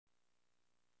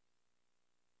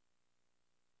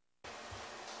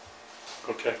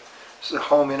Okay. This is a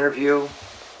home interview,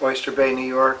 Oyster Bay, New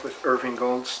York, with Irving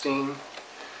Goldstein.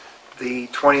 The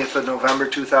 20th of November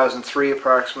 2003,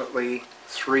 approximately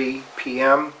 3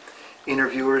 p.m.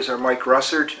 Interviewers are Mike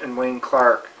Russert and Wayne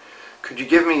Clark. Could you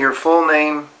give me your full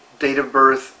name, date of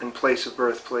birth, and place of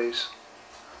birth, please?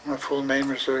 My full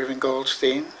name is Irving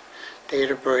Goldstein.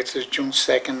 Date of birth is June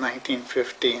 2nd,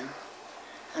 1915.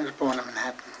 I was born in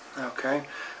Manhattan. Okay.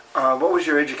 What was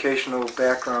your educational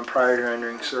background prior to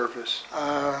entering service?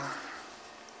 I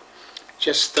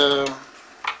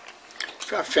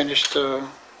finished the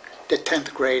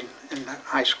 10th grade in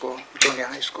high school, junior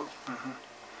high school.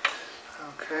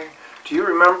 Okay. Do you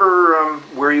remember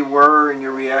where you were and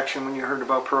your reaction when you heard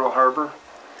about Pearl Harbor?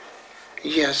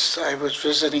 Yes, I was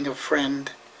visiting a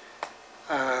friend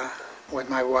with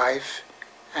my wife,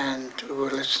 and we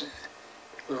were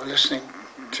listening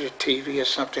to the TV or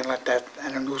something like that,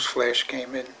 and a news flash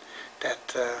came in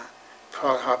that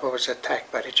Pearl Harbor was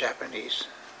attacked by the Japanese.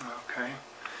 Okay.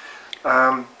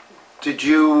 Did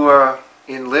you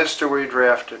enlist or were you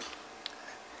drafted?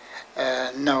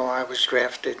 No, I was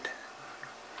drafted.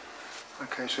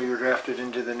 Okay, so you were drafted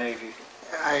into the Navy.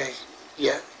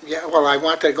 Well, I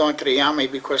wanted to go into the Army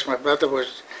because my brother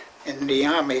was in the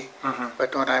Army,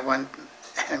 but when I went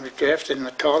and was drafted and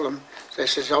I told him, they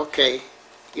says, okay,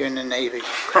 you're in the Navy.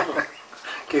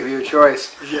 Gave you a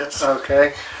choice. Yes.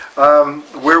 Okay.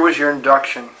 Where was your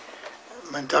induction?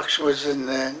 My induction was in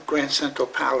the Grand Central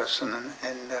Palace in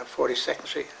 42nd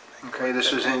Street. Okay,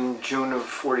 this was in June of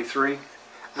 43?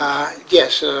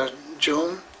 Yes,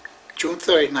 June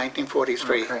 3rd,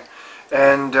 1943. Okay.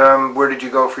 And where did you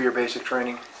go for your basic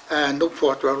training?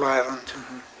 Newport, Rhode Island.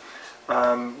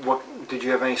 Did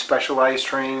you have any specialized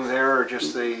training there, or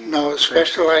just the... No,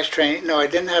 specialized training. No, I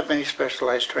didn't have any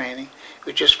specialized training.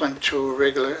 We just went through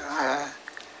regular,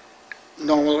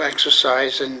 normal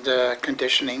exercise and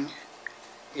conditioning.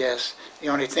 Yes. The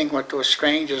only thing what was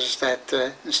strange is that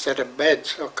instead of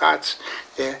beds or cots,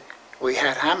 we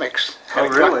had hammocks. Oh,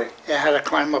 really? I had to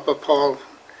climb up a pole.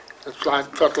 It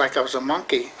felt like I was a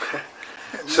monkey.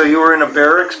 So you were in a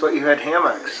barracks, but you had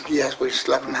hammocks? Yes, we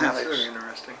slept in hammocks. That's very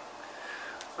interesting.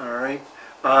 All right.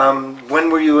 When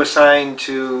were you assigned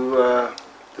to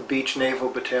the Beach Naval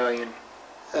Battalion?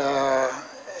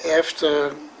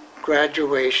 After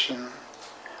graduation,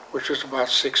 which was about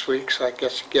 6 weeks, I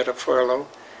guess, to get a furlough,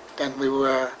 then we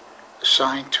were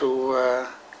assigned to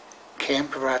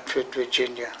Camp Radford,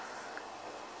 Virginia.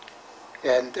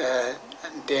 And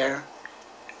there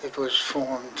it was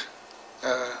formed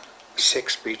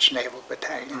 6th Beach Naval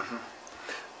Battalion.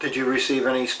 Did you receive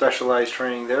any specialized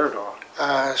training there at all?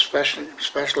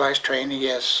 Specialized training,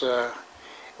 yes.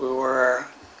 We were,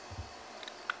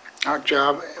 our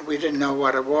job, we didn't know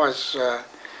what it was.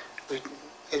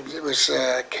 It was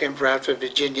Camp Radford,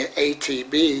 Virginia,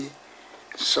 ATB,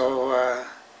 so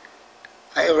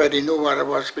I already knew what it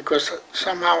was because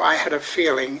somehow I had a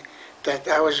feeling that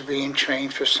I was being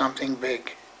trained for something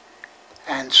big.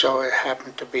 And so it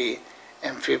happened to be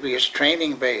amphibious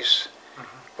training base.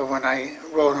 But when I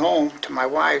wrote home to my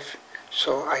wife,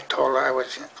 so I told her I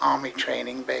was in Army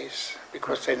training base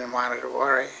because they didn't want her to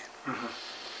worry.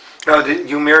 Now,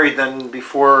 you married then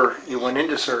before you went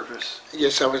into service?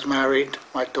 Yes, I was married.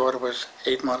 My daughter was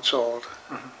 8 months old.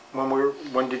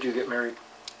 When did you get married?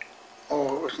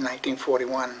 Oh, it was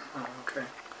 1941. Oh, okay.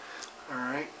 All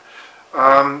right.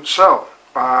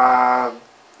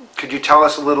 Could you tell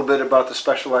us a little bit about the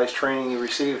specialized training you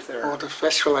received there? Well, the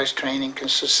specialized training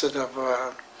consisted of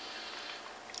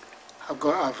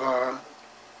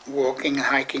walking and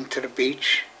hiking to the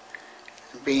beach,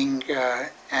 being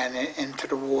and into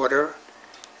the water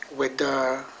with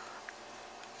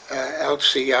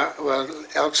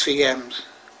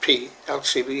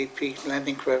LCVP,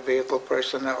 Landing Craft Vehicle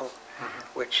Personnel,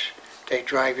 which they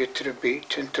drive you to the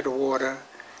beach, into the water,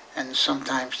 and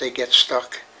sometimes they get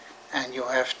stuck, and you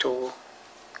have to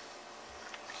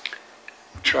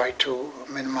try to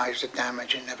minimize the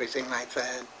damage and everything like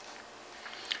that.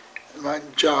 My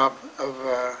job of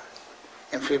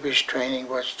amphibious training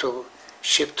was to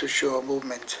ship-to-shore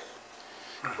movement,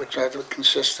 which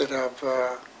consisted of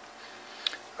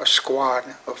a squad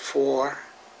of 4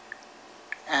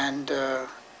 and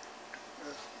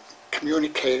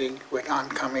communicating with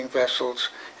oncoming vessels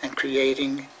and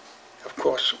creating, of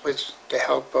course, with the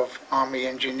help of Army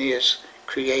engineers,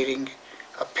 creating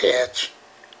a path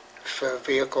for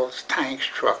vehicles, tanks,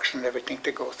 trucks, and everything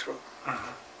to go through.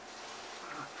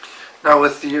 Now,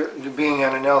 with you being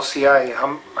on an LCI,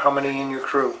 how many in your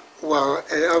crew? Well,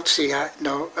 LCI,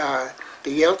 no,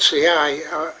 the LCI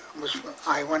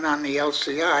I went on the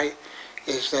LCI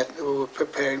is that we were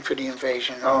preparing for the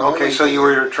invasion of Oh, okay, Normandy. so you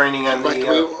were training on But the...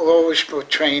 we always were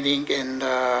training in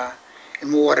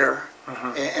water,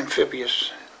 Mhm.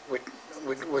 amphibious,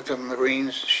 with the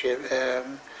Marines,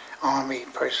 Army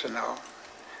personnel.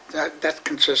 That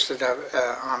consisted of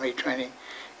Army training,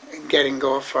 getting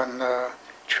off on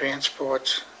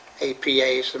transports,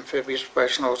 APAs, amphibious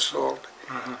personal assault,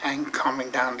 Mhm. and coming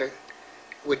down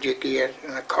with your gear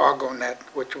in a cargo net,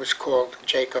 which was called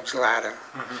Jacob's Ladder.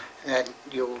 Mhm. And then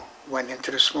you went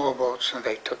into the small boats and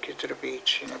they took you to the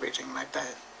beach and everything like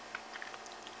that.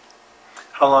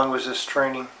 How long was this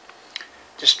training?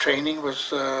 This training was,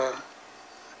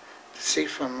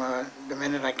 from the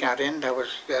minute I got in, that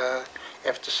was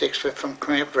after 6th from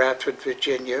Camp Bradford,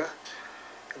 Virginia.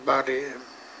 About a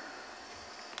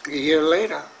year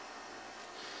later,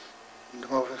 we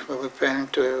were preparing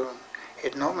to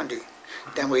hit Normandy.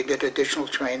 Then we did additional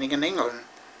training in England.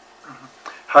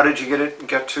 How did you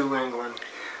get to England?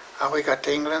 How we got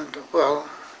to England? Well,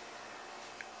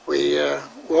 we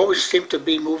always seemed to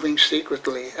be moving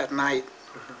secretly at night.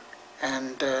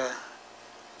 And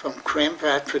from Camp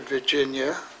Bradford,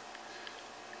 Virginia,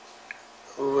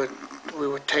 we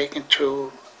were taken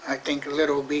to, I think,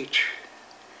 Little Beach,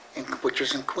 which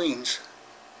was in Queens.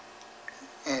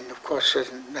 And of course,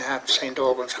 they have St.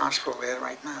 Albans Hospital there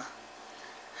right now.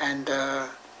 And then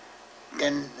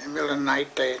in the middle of the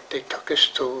night, they took us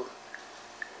to,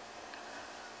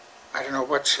 I don't know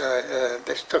what's,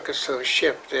 they took us to a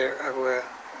ship there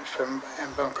from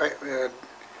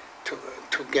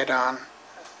to get on,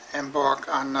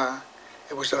 embark on,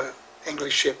 it was an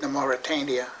English ship, the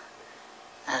Mauritania.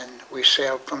 And we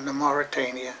sailed from the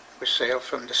Mauritania, we sailed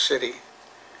from the city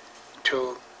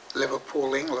to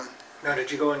Liverpool, England. Now,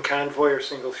 did you go in convoy or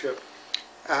single ship?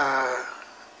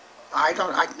 I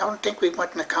don't think we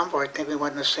went in a convoy. I think we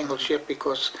went in a single ship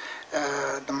because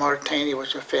the Mauritania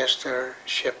was a faster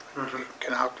ship. Mhm. It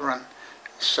can outrun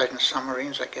certain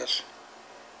submarines, I guess.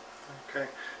 Okay.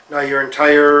 Now, your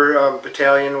entire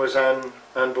battalion was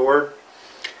on board?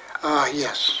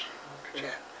 Yes. Okay.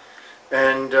 Yeah.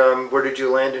 And where did you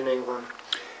land in England?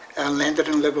 I landed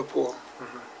in Liverpool.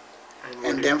 And,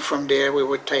 And then from there we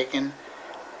were taken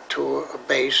to a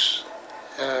base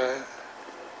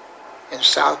in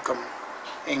Salcombe,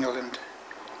 England,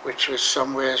 which was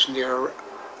somewhere near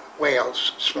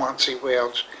Wales, Swansea,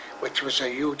 Wales, which was a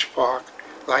huge park,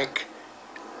 like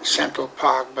Central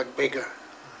Park, but bigger,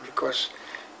 because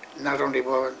not only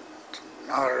were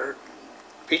our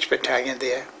beach battalion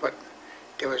there, but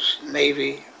there was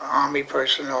Navy, Army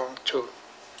personnel too.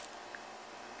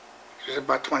 There's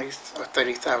about 20 or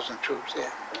 30,000 troops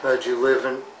there. did you live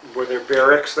in, were there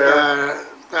barracks there?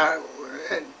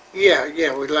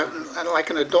 Yeah, we lived like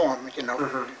in a dorm, you know.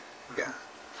 Mhm.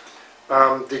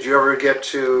 Yeah. Did you ever get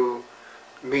to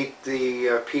meet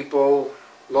the people,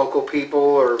 local people,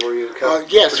 or were you kept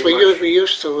Yes, pretty we much-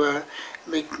 used to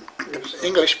meet the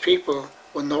English people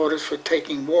were noted for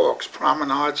taking walks,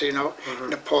 promenades, you know, in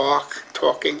the park,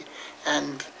 talking,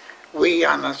 and we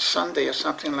on a Sunday or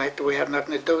something like that, we had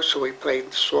nothing to do, so we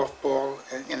played softball,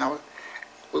 you know,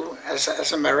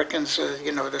 as Americans,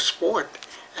 you know, the sport,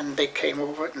 and they came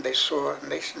over and they saw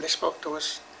and they spoke to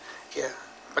us, yeah,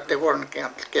 but they weren't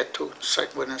going to get to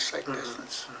within sight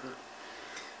distance.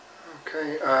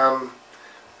 Okay.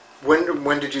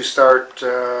 When did you start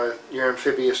your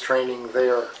amphibious training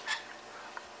there?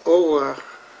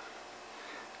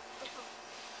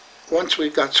 Once we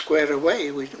got squared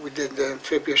away, we did the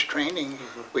amphibious training.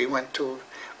 We went to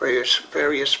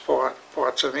various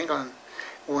parts of England.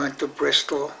 We went to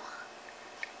Bristol,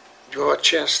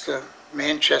 Dorchester,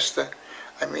 Manchester.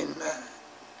 I mean,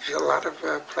 there's a lot of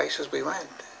places we went.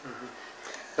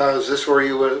 Now, is this where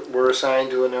you were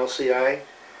assigned to an LCI?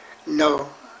 No,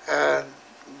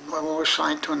 when we were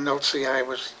assigned to an LCI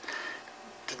was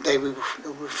the day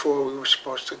before we were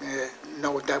supposed to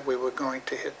know that we were going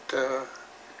to hit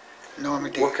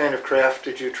Normandy. What kind of craft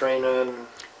did you train on?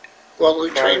 Well, we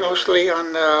trained mostly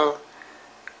on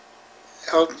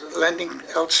landing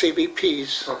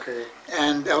LCVPs Okay.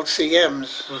 and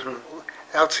LCMs. Mhm.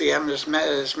 LCM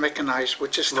is mechanized,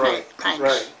 which is Right, tanks.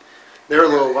 right. They're a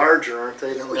little larger, aren't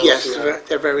they? than Yes, LCI?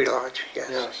 they're very large. Yes,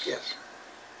 Yes. yes.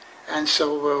 And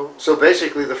so So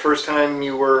basically, the first time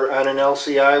you were on an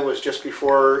LCI was just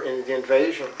before the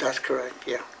invasion. that's correct.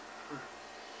 Yeah.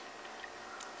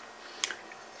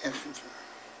 And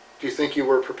Do you think you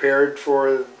were prepared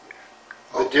for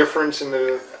the difference in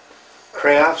the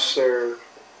crafts, or?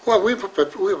 well, we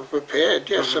were prepared.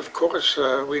 Yes, of course.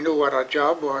 We knew what our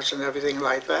job was and everything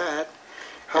like that.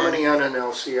 How many on an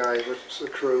LCI? What's the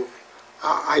crew?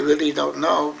 I really don't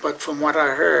know, but from what I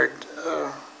heard,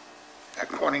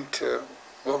 according to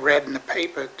or read in the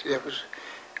paper, there was,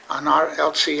 on our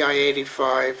LCI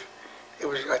 85, it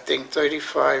was, I think,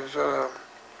 35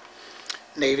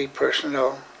 Navy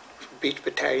personnel, Beach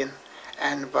Battalion,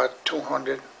 and about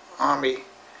 200 Army,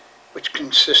 which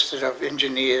consisted of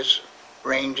engineers,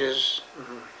 rangers,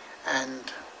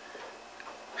 and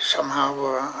somehow,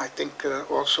 I think,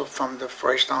 also from the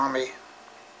First Army.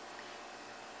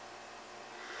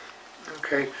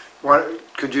 Okay.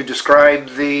 Could you describe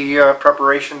the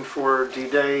preparation for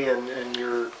D-Day and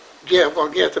your... Yeah,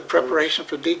 well, yeah, the preparation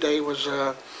for D-Day was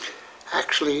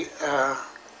actually,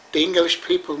 the English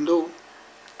people knew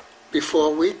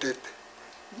before we did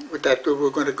that we were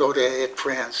going to go to hit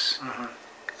France.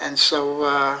 And so,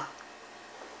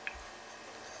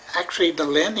 actually, the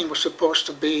landing was supposed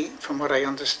to be, from what I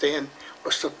understand,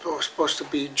 was supposed to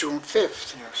be June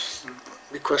 5th. Yes.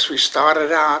 Because we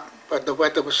started out, but the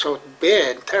weather was so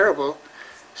bad, terrible,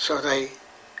 so they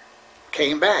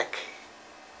came back.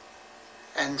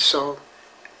 And so,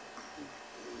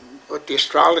 with the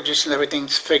astrologists and everything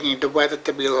figuring the weather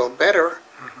to be a little better,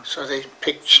 so they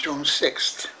picked June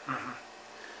 6th.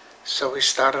 So we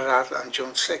started out on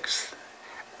June 6th.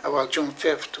 Well, June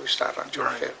 5th, we started on June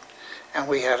 5th. And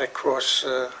we had to cross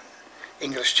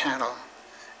English Channel.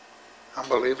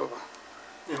 Unbelievable.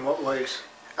 In what ways?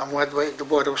 And what way, the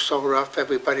water was so rough,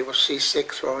 everybody was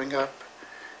seasick, throwing up.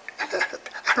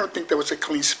 I don't think there was a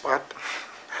clean spot.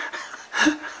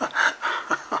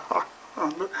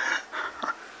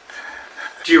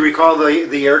 Do you recall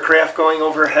the aircraft going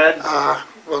overhead?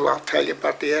 Well, I'll tell you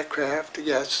about the aircraft,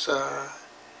 yes.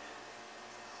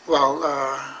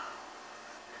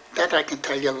 That I can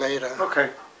tell you later. Okay.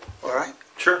 All right?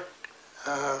 Sure.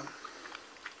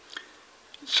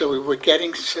 So we were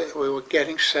getting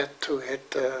set to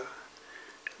hit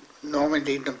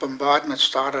Normandy. The bombardment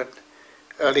started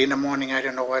early in the morning, I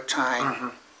don't know what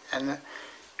time. And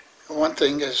one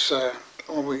thing is,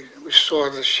 when we saw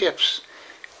the ships,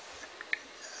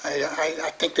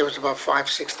 I think there was about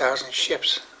 6,000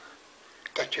 ships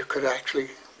that you could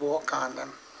actually walk on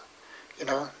them. You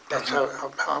know, that's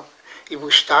how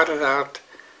we started out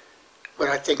with,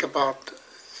 I think, about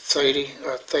 30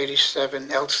 or 37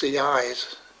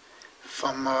 LCIs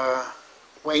from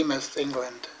Weymouth,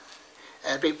 England.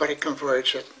 Everybody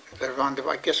converged.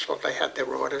 I guess they had their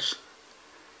orders.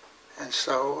 And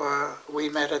so we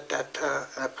met at that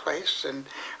in a place, and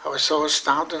I was so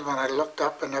astounded when I looked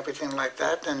up and everything like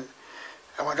that. And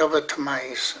I went over to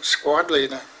my squad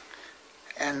leader,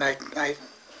 and there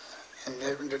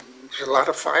was a lot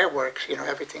of fireworks. You know,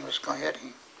 everything was going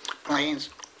hitting, planes,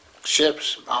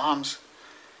 ships, bombs,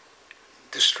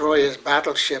 destroyers,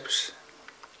 battleships.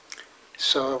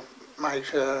 So my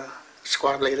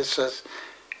squad leader says,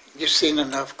 "You've seen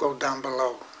enough. Go down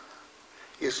below.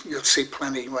 You'll see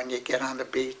plenty when you get on the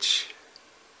beach."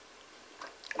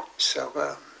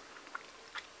 So.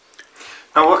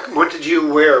 Now, what did you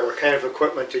wear? What kind of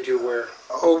equipment did you wear?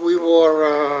 Oh, we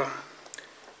wore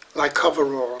like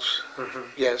coveralls,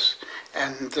 yes.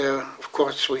 And of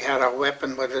course, we had our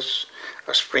weapon with us,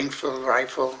 a Springfield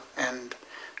rifle, and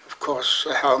of course,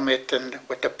 a helmet and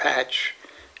with the patch,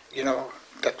 you know,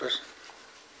 that was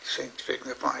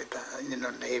signified, you know,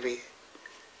 Navy.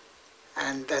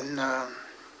 And then.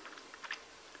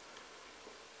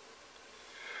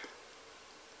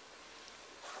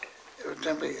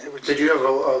 Did you have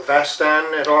a vest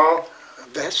on at all? A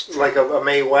vest? Like a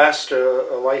Mae West, a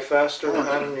life vest or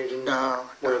anything? You didn't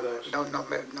wear those?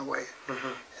 No way.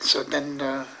 So then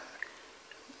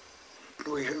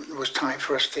it was time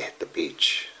for us to hit the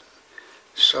beach.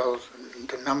 So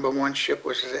the #1 ship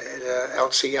was the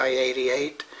LCI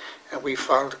 88, and we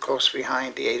followed close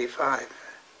behind the 85.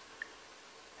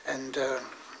 And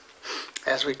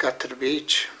as we got to the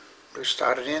beach, we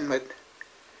started in with.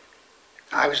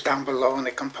 I was down below in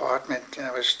the compartment, and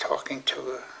I was talking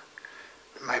to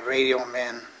my radio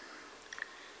man,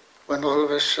 when all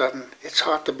of a sudden, it's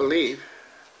hard to believe,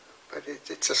 but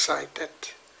it's a sight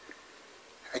that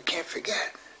I can't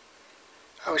forget.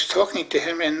 I was talking to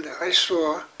him, and I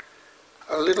saw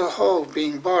a little hole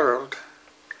being borrowed,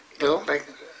 you know, like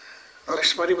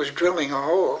somebody was drilling a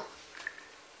hole.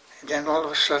 And then all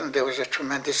of a sudden, there was a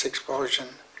tremendous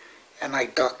explosion, and I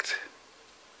ducked.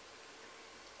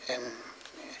 And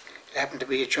it happened to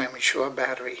be a German shore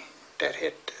battery that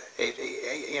hit,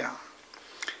 you know.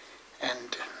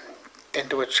 And then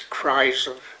there was cries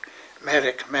of,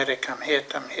 "Medic, medic, I'm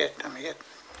hit, I'm hit, I'm hit."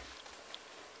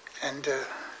 And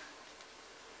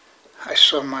I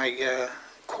saw my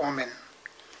corpsman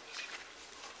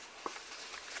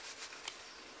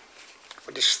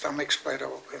with his stomach split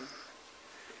open.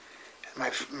 And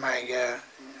my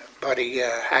buddy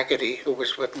Haggerty, who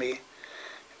was with me,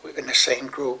 in the same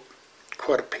group,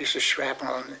 caught a piece of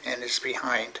shrapnel in his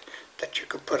behind that you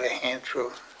could put a hand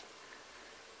through.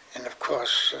 And of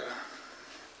course,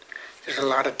 there's a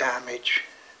lot of damage,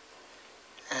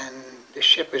 and the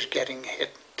ship is getting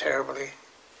hit terribly.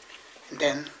 And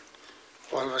then,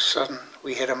 all of a sudden,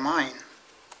 we hit a mine.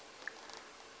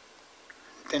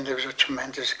 Then there was a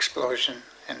tremendous explosion,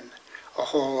 and a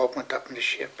hole opened up in the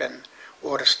ship, and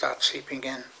water started seeping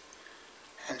in.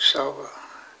 And so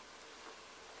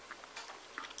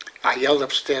I yelled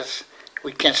upstairs,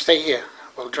 "We can't stay here,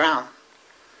 we'll drown."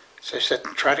 So I said,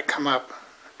 "Try to come up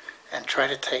and try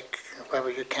to take whoever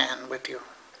you can with you."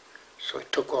 So we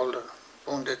took all the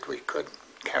wounded we could,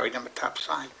 carried them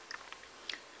topside.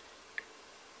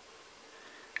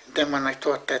 Then when I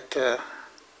thought that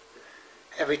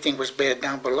everything was bad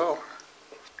down below,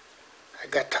 I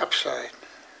got topside.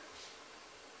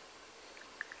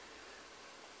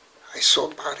 I saw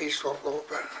bodies all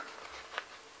over.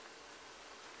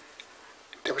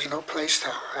 There was no place to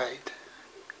hide,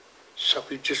 so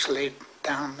we just laid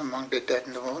down among the dead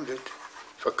and the wounded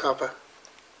for cover.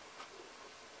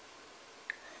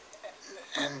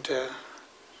 And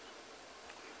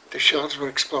the shells were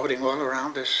exploding all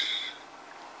around us.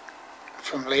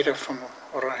 From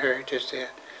what I heard is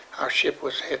that our ship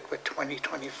was hit with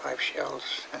 20-25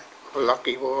 shells, and we're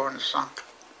lucky we weren't sunk.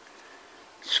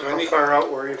 So How far out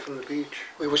were you from the beach?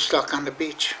 we were stuck on the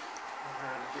beach,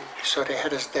 so they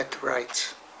had us dead to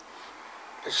rights.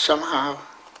 But somehow,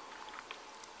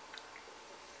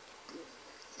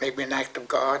 maybe an act of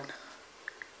God,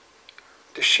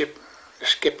 the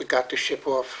skipper got the ship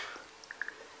off,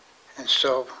 and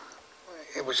so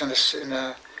it was in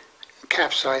a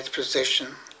capsized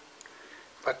position,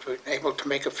 but we were able to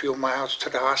make a few miles to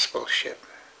the hospital ship.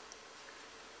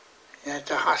 And at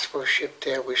the hospital ship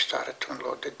there, we started to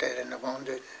unload the dead and the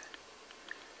wounded.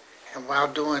 And while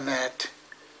doing that,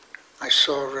 I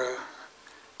saw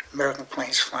American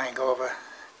planes flying over,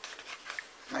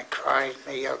 and I cried and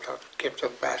I yelled out, "Give the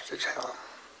bastards hell."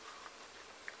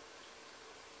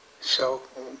 So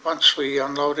once we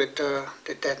unloaded the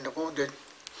dead and the wounded,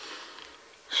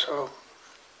 so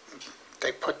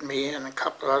they put me and a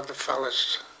couple of other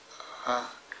fellas on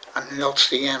an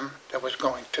LCM that was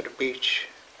going to the beach.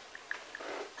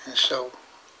 And so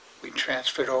we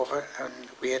transferred over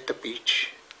and we hit the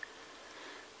beach.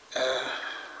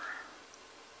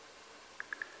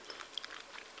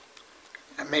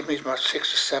 And maybe about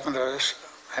 6 or 7 of us,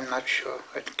 I'm not sure,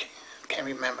 I can't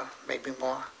remember, maybe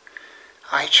more.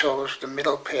 I chose the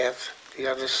middle path, the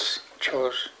others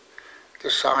chose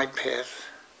the side path.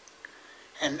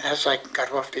 And as I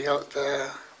got off the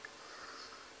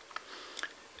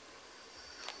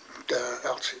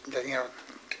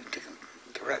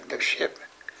ship,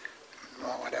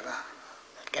 or whatever,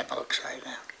 I'm getting all excited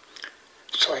now.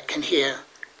 So I can hear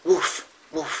woof,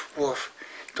 woof, woof.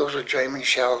 Those were German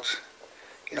shells,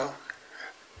 you know.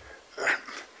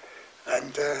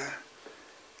 And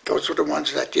those were the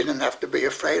ones that you didn't have to be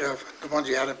afraid of. The ones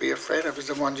you had to be afraid of is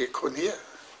the ones you couldn't hear.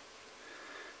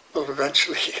 Well,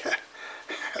 eventually,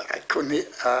 I couldn't.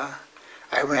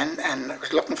 I ran and I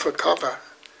was looking for cover,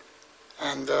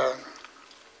 and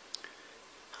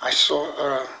I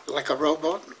saw like a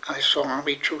rowboat. I saw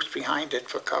Army troops behind it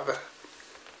for cover,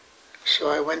 so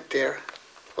I went there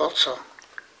also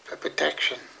for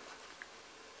protection.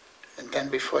 And then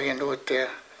before you knew it,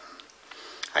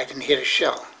 I didn't hit a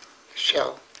shell. The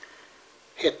shell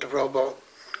hit the rowboat,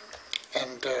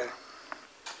 and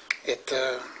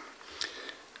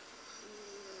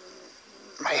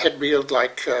my head reeled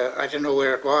like I didn't know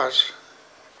where it was.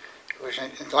 It was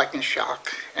like in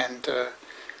shock, and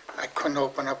I couldn't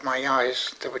open up my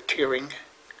eyes. They were tearing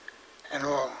and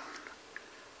all.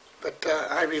 But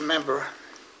I remember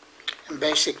in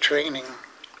basic training,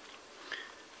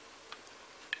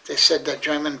 they said that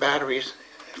German batteries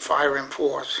fire in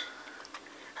force,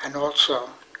 and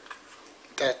also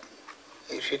that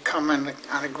if you come on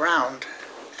the ground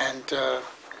and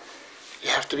you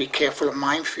have to be careful of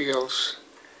minefields,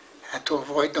 and to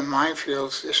avoid the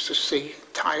minefields is to see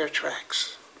tire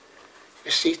tracks. If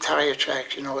you see tire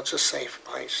tracks, you know it's a safe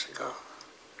place to go.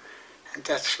 And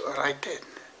that's what I did.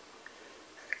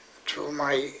 Through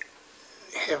my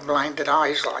hair-blinded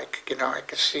eyes, I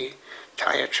could see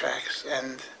tire tracks,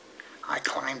 and I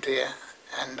climbed there,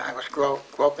 and I was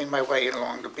groping my way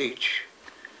along the beach,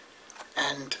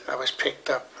 and I was picked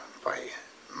up by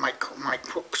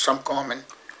some corpsman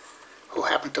who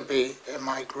happened to be in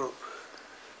my group.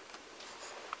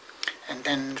 And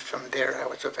then from there I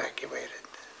was evacuated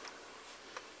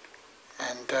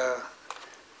and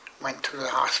went to the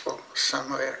hospital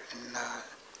somewhere in,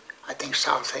 I think,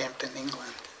 Southampton,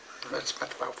 England. I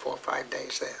spent about 4 or 5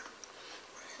 days there.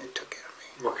 He took care of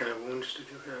me. What kind of wounds did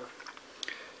you have?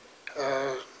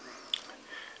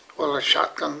 Well,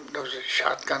 there was a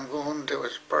shotgun wound, there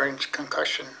was brains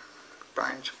concussion.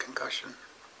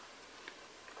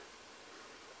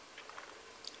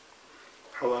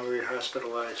 How long were you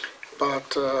hospitalized?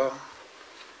 About 4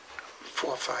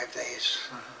 or 5 days.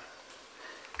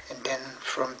 And then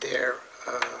from there,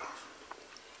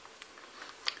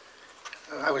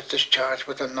 I was discharged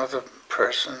with another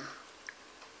person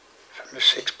from the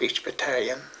 6th Beach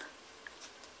Battalion,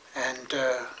 and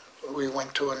we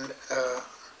went to a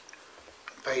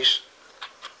base,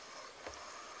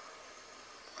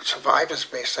 survivors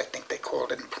base, I think they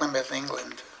called it, in Plymouth,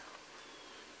 England.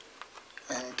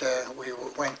 And we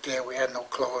went there, we had no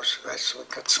clothes, so we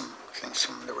got some things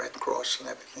from the Red Cross and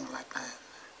everything like that.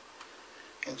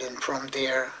 And then from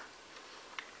there,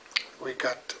 we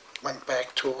went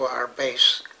back to our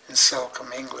base in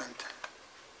Selcombe, England.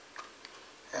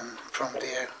 And from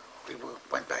there, we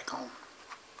went back home.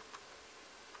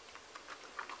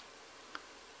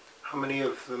 How many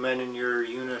of the men in your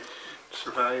unit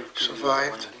survived?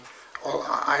 Survived? Well,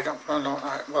 I don't know.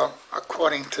 Well,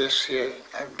 according to this here,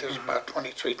 there's about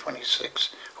 23,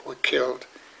 26 who were killed.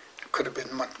 It could have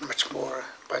been much more,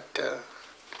 but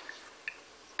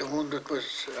the wounded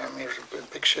was, I mean, it was a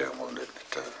big share of wounded.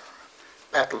 The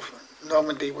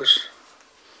Normandy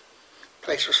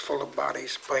place was full of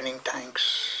bodies, burning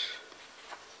tanks,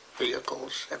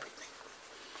 vehicles, everything.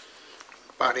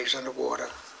 Bodies in the water.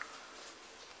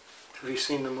 Have you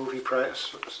seen the movie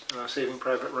Saving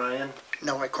Private Ryan?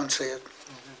 No, I couldn't see it.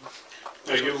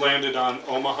 Now you landed on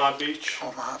Omaha Beach?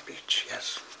 Omaha Beach,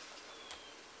 yes.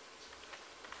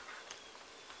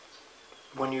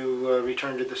 When you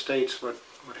returned to the States, what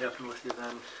happened with you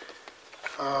then?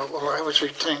 Well, I was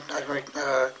retained.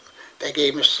 They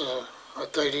gave us a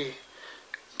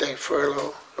 30-day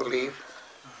furlough leave,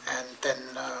 and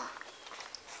then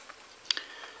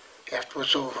after it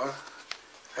was over,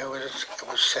 I was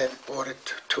ordered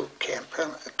to Camp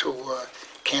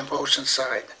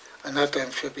Oceanside, another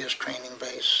amphibious training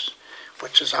base,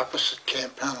 which is opposite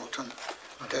Camp Hamilton,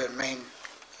 the main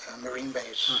Marine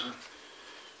base.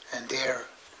 And there,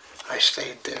 I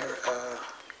stayed there,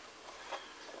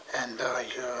 and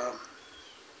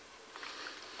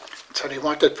so they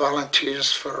wanted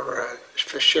volunteers for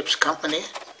ship's company.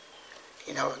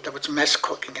 You know, there was mess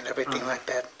cooking and everything like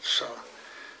that. So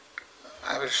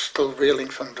I was still reeling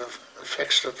from the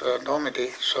effects of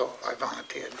Normandy, so I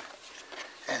volunteered.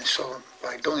 And so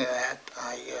by doing that,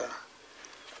 I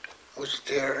was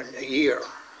there a year.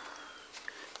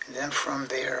 And then from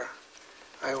there,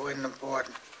 I went aboard.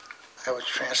 I was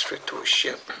transferred to a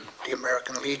ship, the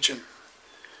American Legion,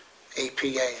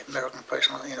 APA, American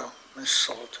Personal,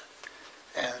 Assault.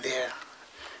 And there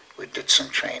we did some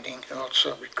training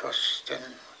also, because then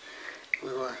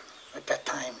we were, at that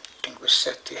time, I think, was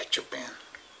set to hit Japan.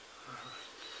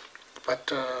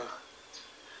 But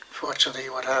fortunately,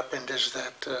 what happened is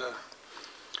that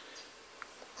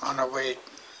on our way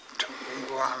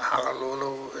we were on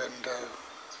Honolulu and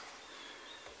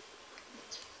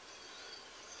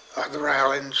other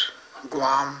islands,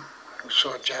 Guam, we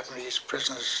saw Japanese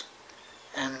prisoners,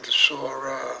 and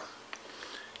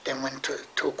then went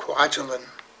to Kwajalein,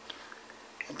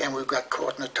 and then we got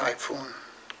caught in a typhoon,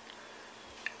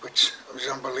 which was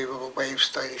unbelievable, waves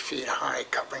 30 feet high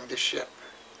covering the ship,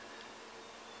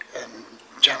 and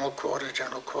general quarters,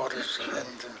 and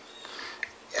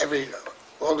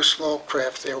all the small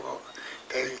craft they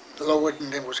lowered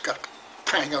and then got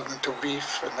tangled into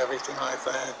reef and everything like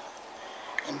that.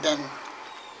 And then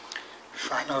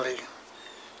finally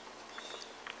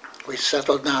we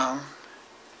settled down.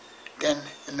 Then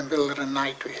in the middle of the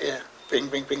night we hear bing,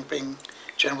 bing, bing, bing,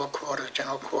 general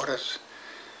quarters.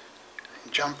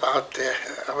 Jump out there.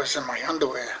 I was in my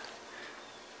underwear.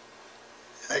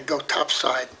 I go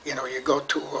topside. You go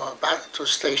to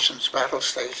stations, battle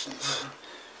stations,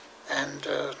 and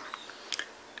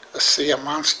I see a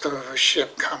monster of a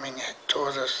ship coming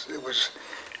towards us. It was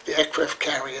the aircraft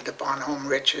carrier, the Bonhomme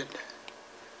Richard,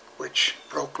 which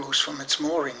broke loose from its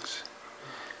moorings.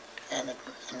 And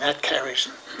that carries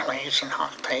planes and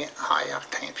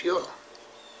high-octane fuel.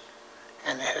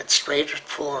 And it headed straight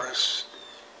for us,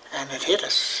 and it hit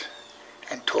us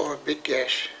and tore a big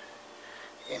gash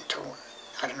into,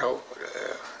 I don't know,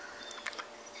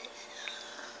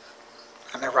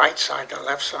 on the right side, the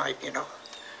left side,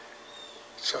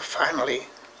 So finally,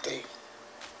 they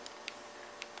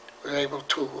were able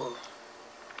to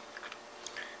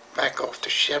back off the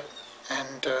ship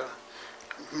and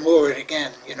moor it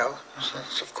again,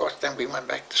 So of course, then we went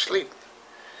back to sleep.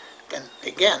 Then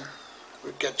again,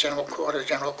 we'd get general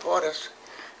quarters.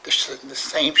 The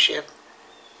same ship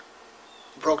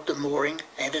broke the mooring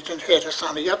and it didn't hit us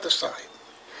on the other side.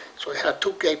 So we had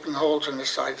two gaping holes in the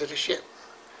sides of the ship.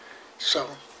 So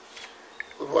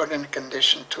we weren't in a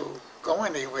condition to go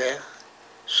anywhere.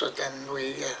 So then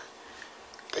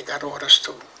they got orders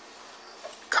to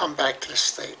come back to the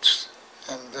States.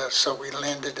 And so we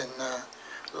landed in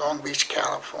Long Beach,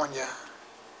 California.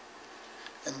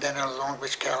 And then in Long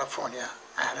Beach, California,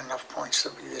 I had enough points to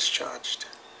be discharged.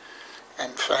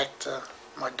 And in fact,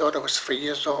 my daughter was 3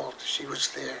 years old. She was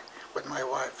there with my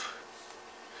wife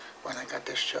when I got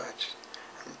discharged.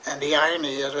 And the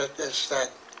irony of it is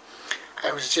that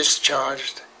I was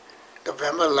discharged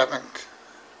November 11th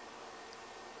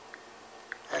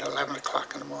at 11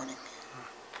 o'clock in the morning.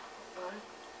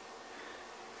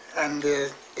 And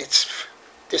this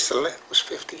was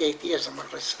 58 years ago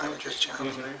I was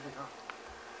discharged.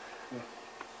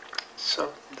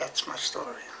 So that's my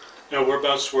story. Now,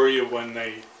 whereabouts were you when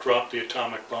they dropped the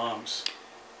atomic bombs?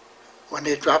 When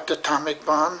they dropped the atomic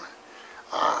bomb,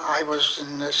 I was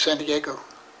in San Diego.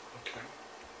 Okay.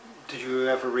 Did you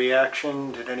have a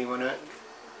reaction? Did anyone,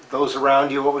 those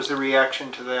around you, what was the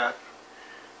reaction to that?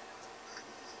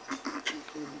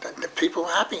 The people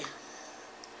were happy.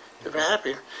 They were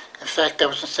happy. In fact, I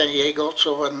was in San Diego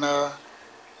also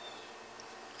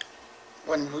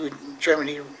when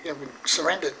Germany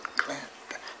surrendered.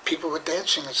 People were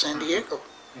dancing in San Diego.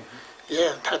 Mm-hmm.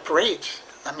 Yeah, had parades.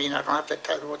 I mean, I don't have to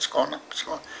tell you what's going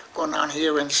on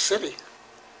here in the city.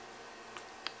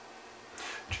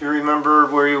 Do you remember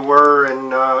where you were,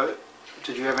 and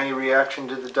did you have any reaction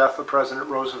to the death of President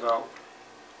Roosevelt?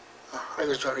 I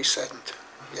was very saddened.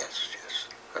 Yes,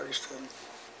 very saddened.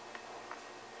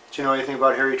 Do you know anything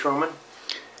about Harry Truman?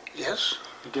 Yes.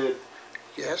 You did?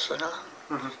 Yes, I know.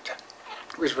 Mm-hmm.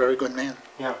 He was a very good man.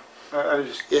 Yeah. I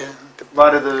just, yeah. A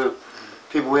lot of the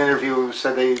people we interviewed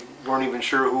said they weren't even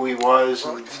sure who he was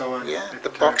and so on. Yeah, the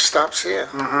buck stops here.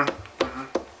 Mm-hmm. Mm-hmm.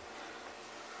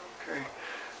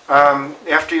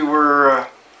 Okay. After you were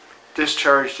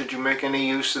discharged, did you make any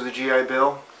use of the GI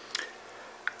Bill?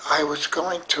 I was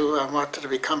going to, I wanted to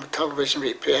become a television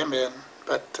repairman,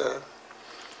 but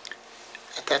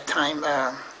at that time,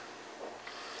 I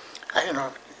don't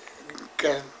know,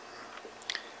 I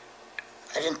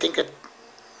didn't think it,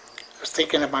 I was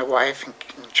thinking of my wife and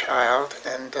child,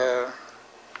 and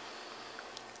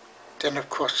then of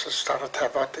course I started to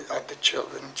have other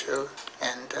children too,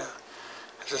 and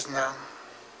I just now,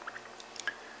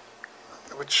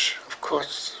 which of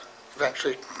course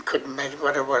eventually couldn't make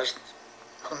what it was,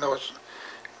 who knows,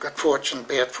 good fortune,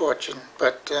 bad fortune,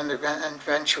 but then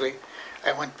eventually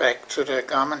I went back to the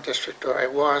garment district where I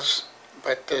was,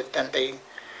 but then they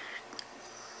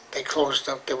closed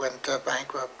up, they went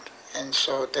bankrupt, and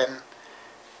so then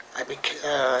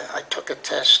I took a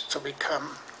test to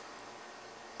become,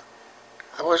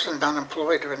 I wasn't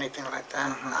unemployed or anything like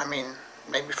that. Mm-hmm. I mean,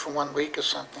 maybe for 1 week or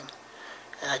something.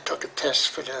 And I took a test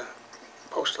for the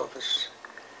post office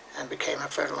and became a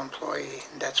federal employee.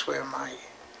 And that's where I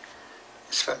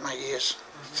spent my years,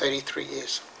 33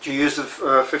 years. Did you use the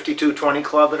 5220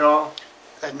 club at all?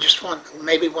 And just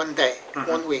maybe 1 day,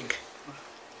 mm-hmm. 1 week.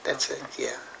 That's it,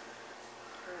 yeah.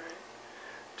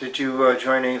 Did you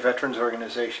join any veterans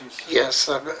organizations? Yes,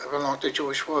 I belong to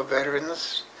Jewish War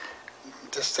Veterans,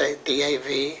 the state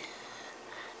DAV,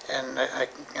 and I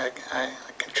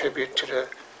contribute to the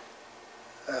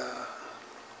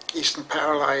Eastern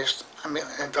Paralyzed,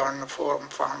 and on the Forum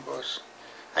Farm Bus.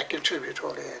 I contribute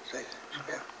all that.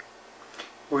 Yeah.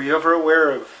 Were you ever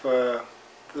aware of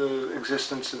the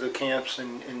existence of the camps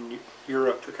in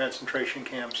Europe, the concentration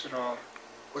camps at all?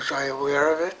 Was I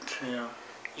aware of it? Yeah.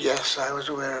 Yes, I was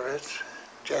aware of it,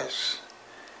 yes.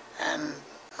 And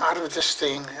out of this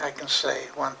thing, I can say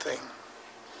one thing.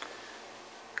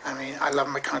 I mean, I love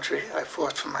my country. I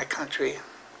fought for my country,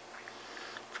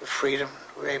 for freedom.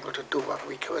 We were able to do what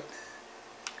we could.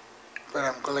 But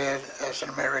I'm glad, as an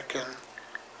American,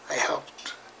 I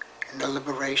helped in the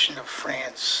liberation of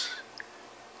France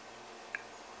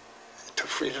to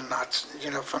free the Nazis,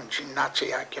 from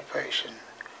Nazi occupation.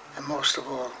 And most of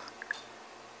all,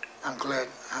 I'm glad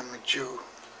I'm a Jew.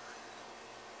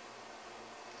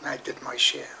 And I did my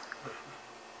share.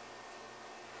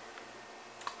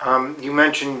 You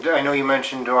mentioned, I know you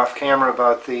mentioned off camera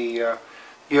about you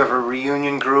have a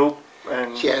reunion group,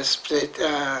 and yes,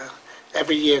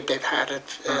 every year they've had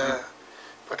it,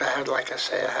 but like I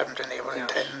say, I haven't been able to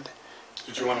attend.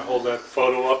 Did you want to hold that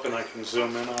photo up and I can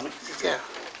zoom in on it? Yeah.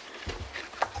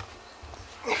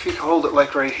 If you hold it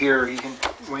like right here,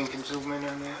 Wayne can zoom in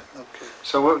on that. Okay.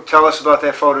 So tell us about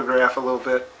that photograph a little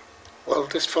bit. Well,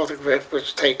 this photograph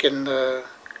was taken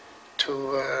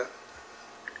of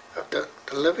the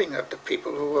living of the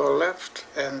people who were left,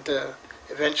 and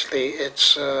eventually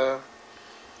it's I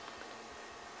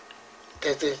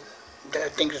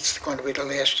think it's going to be the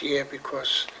last year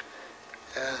because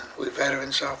we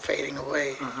veterans are fading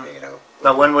away. You know.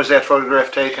 Now, when was that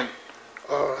photograph taken?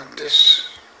 Oh, this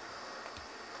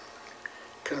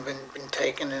could have been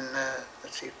taken in,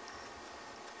 let's see,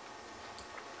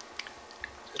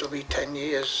 it'll be 10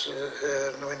 years,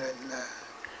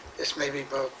 this may be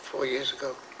about 4 years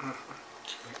ago.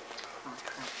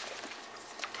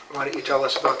 Why don't you tell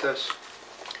us about this?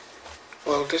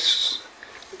 Well, this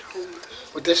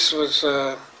was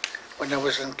when I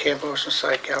was in Camp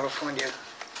Oceanside, California.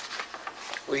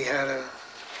 We had a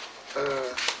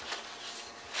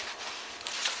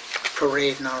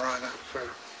parade in our honor for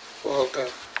all the,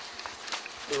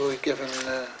 we were given,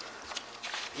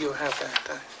 you have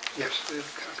that, Yes.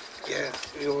 yeah,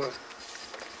 you were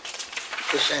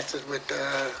presented with,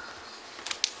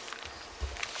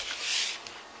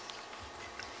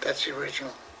 that's the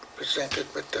original, presented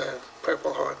with the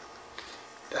Purple Heart.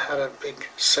 They had a big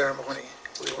ceremony,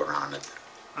 we were honored.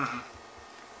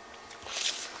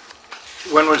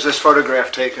 When was this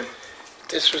photograph taken?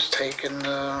 This was taken,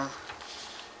 let's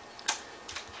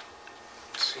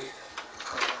see,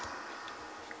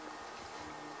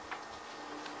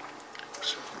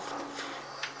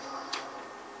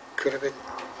 could have been,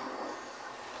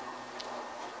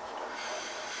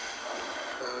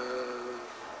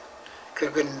 could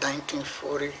have been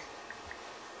 1940,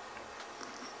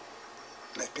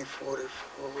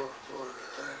 1944,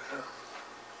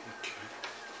 Okay.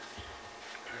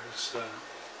 There's the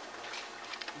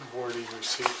award he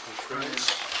received from France.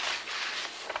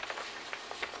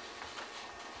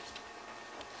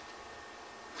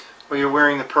 Well, you're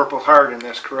wearing the Purple Heart in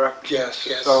this, correct? yes,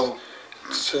 yes. So,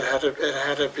 So it had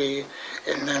to be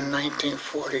in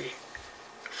 1940,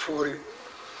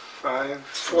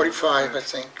 45, I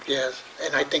think, yes.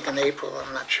 And I think in April,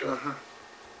 I'm not sure.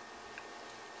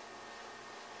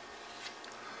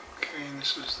 okay, and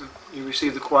this is you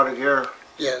received the Croix de Guerre.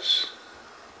 Yes,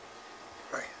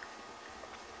 right.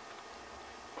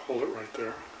 Hold it right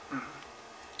there.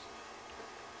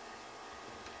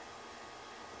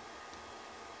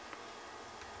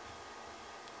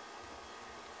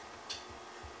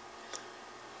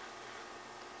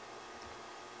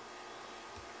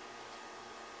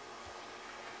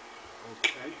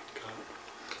 Okay, got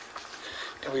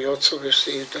it. And we also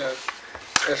received a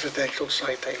presidential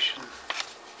citation.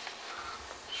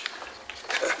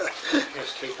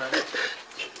 Yes, take that.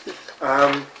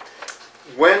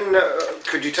 When,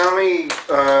 could you tell me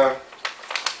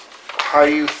how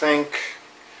you think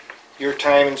your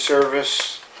time in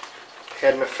service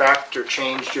had an effect or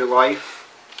changed your life?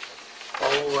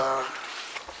 Oh,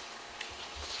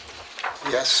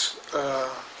 yes. I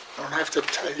don't have to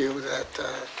tell you that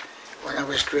when I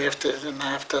was drafted and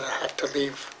after I had to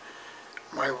leave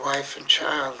my wife and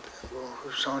child, who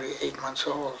was only 8 months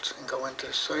old, and go into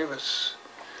the service,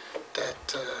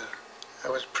 that I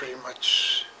was pretty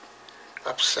much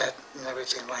upset and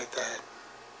everything like that.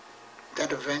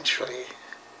 Then eventually,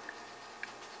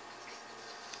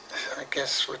 I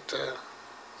guess with the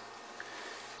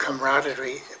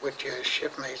camaraderie with your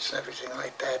shipmates and everything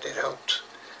like that, it helped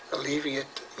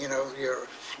alleviate, you know, your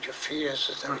fears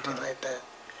and everything like that.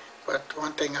 But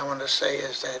one thing I want to say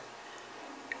is that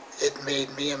it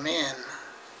made me a man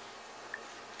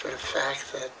for the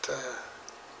fact that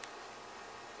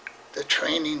the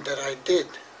training that I did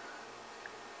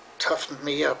toughened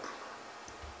me up.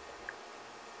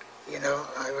 You know,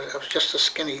 I was just a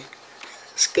skinny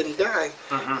guy.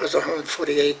 I was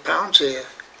 148 pounds here.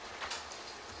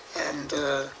 And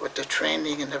with the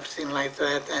training and everything like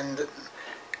that, and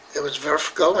it was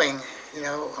worth going. You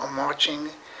know, I'm marching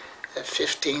at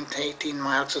 15 to 18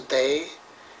 miles a day,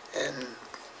 and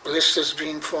blisters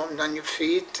being formed on your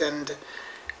feet, and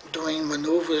doing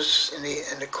maneuvers in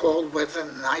the cold weather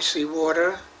and icy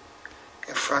water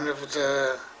in front of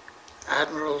the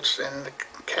admirals and the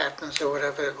captains or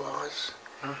whatever it was.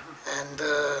 And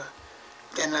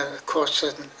then, of course,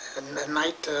 at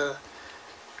night,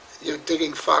 you're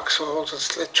digging foxholes and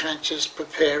slit trenches,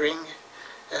 preparing,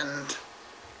 and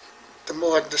the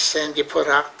more the sand you put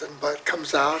out, the mud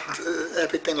comes out,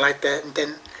 everything like that. And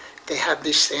then they had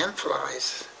these sand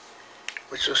flies,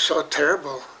 which was so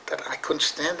terrible that I couldn't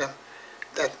stand them,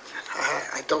 that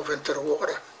I dove into the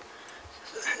water.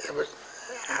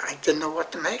 I didn't know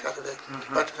what to make out of it.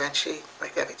 But eventually,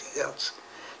 like everything else,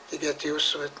 you get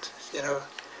used to it. You know,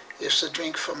 you used to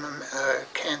drink from a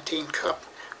canteen cup,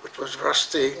 which was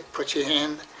rusty. Put your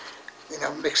hand, you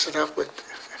know, mix it up with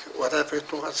whatever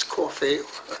it was, coffee.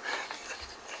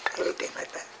 anything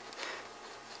like that.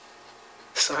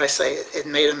 So I say it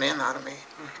made a man out of me,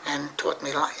 and taught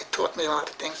me it taught me a lot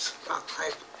of things about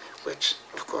life, which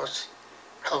of course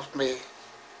helped me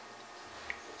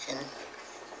in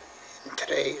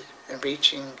today in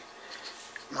reaching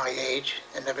my age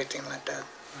and everything like that.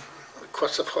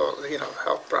 Because of all,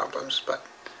 health problems, but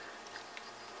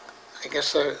I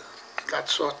guess I got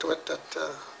saw to it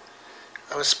that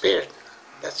I was spared.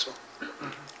 That's all.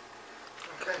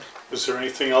 Okay. Was there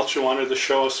anything else you wanted to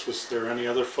show us? Was there any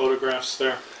other photographs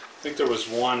there? I think there was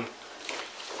one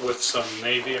with some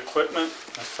Navy equipment,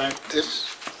 I think.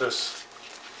 This? This.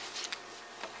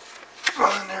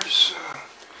 Well, and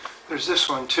there's this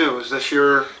one too. Is this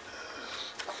your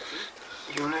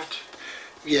unit?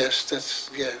 Yes,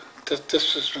 yeah.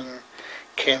 This is in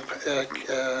Camp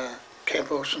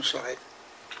Oceanside.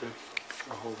 Okay,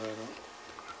 I'll hold that up.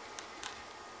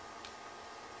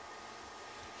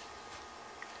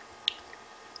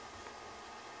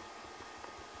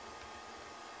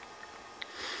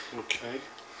 Okay.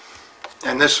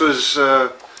 And this was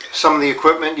some of the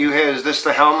equipment you had. Is this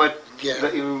the helmet Yeah,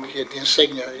 that you yeah, the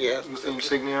insignia, yeah. with the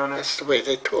insignia on it? That's the way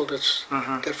they told us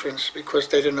Mhm. difference, because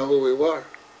they didn't know who we were.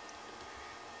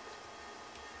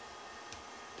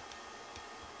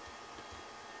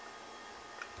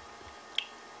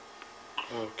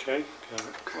 Okay, got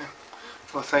it. Okay.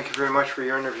 Well, thank you very much for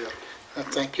your interview.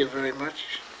 Thank you very much.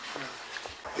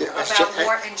 Yeah, About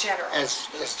war in general. as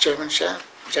General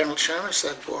Sherman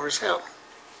said, war is hell.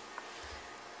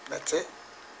 That's it.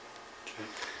 Okay.